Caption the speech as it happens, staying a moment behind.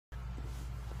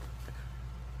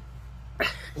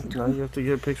Now you have to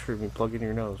get a picture of me plugging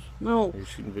your nose. No. Are you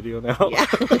shooting video now? Yeah.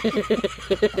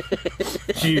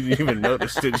 You didn't even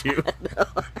notice, did you? No.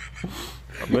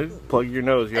 I'm gonna plug your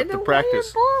nose. You have to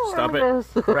practice. Stop it.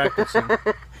 Practicing.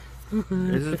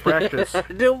 This is practice. I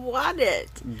don't want it.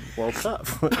 Well, stop.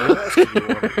 I'm asking you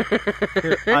want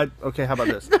it. Here, okay, how about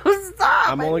this? No, stop.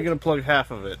 I'm only gonna plug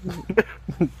half of it.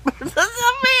 That's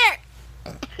not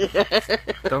fair.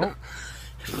 Don't.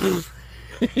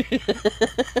 What are you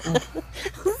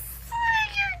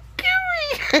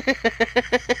doing?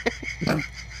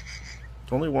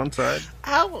 It's only one side.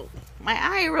 Ow, my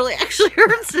eye really actually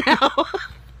hurts now.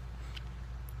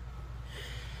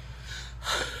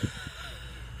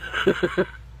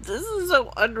 This is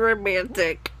so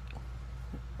unromantic.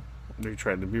 Are you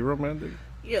trying to be romantic?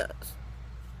 Yes.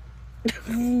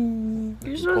 You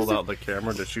pulled out the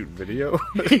camera to shoot video?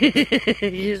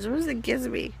 You're supposed to kiss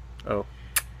me. Oh.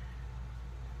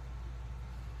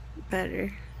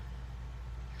 Better.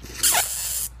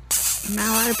 I'm not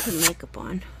allowed to put makeup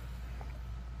on.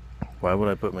 Why would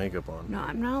I put makeup on? No,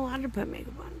 I'm not allowed to put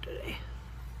makeup on today.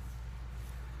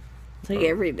 It's like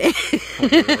every day.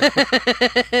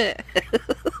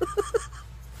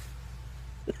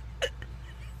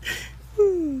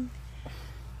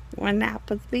 Want to nap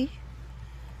with me?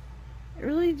 I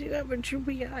really do have a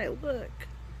droopy eye. Look.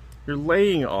 You're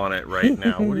laying on it right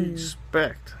now. What do you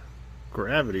expect?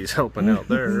 Gravity's helping out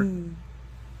there.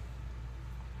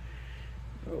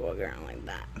 We'll walk around like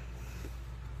that.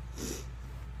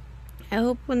 I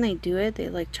hope when they do it, they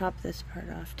like chop this part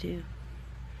off too.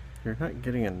 You're not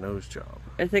getting a nose job.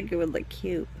 I think it would look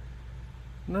cute.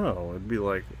 No, it'd be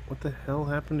like, what the hell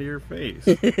happened to your face?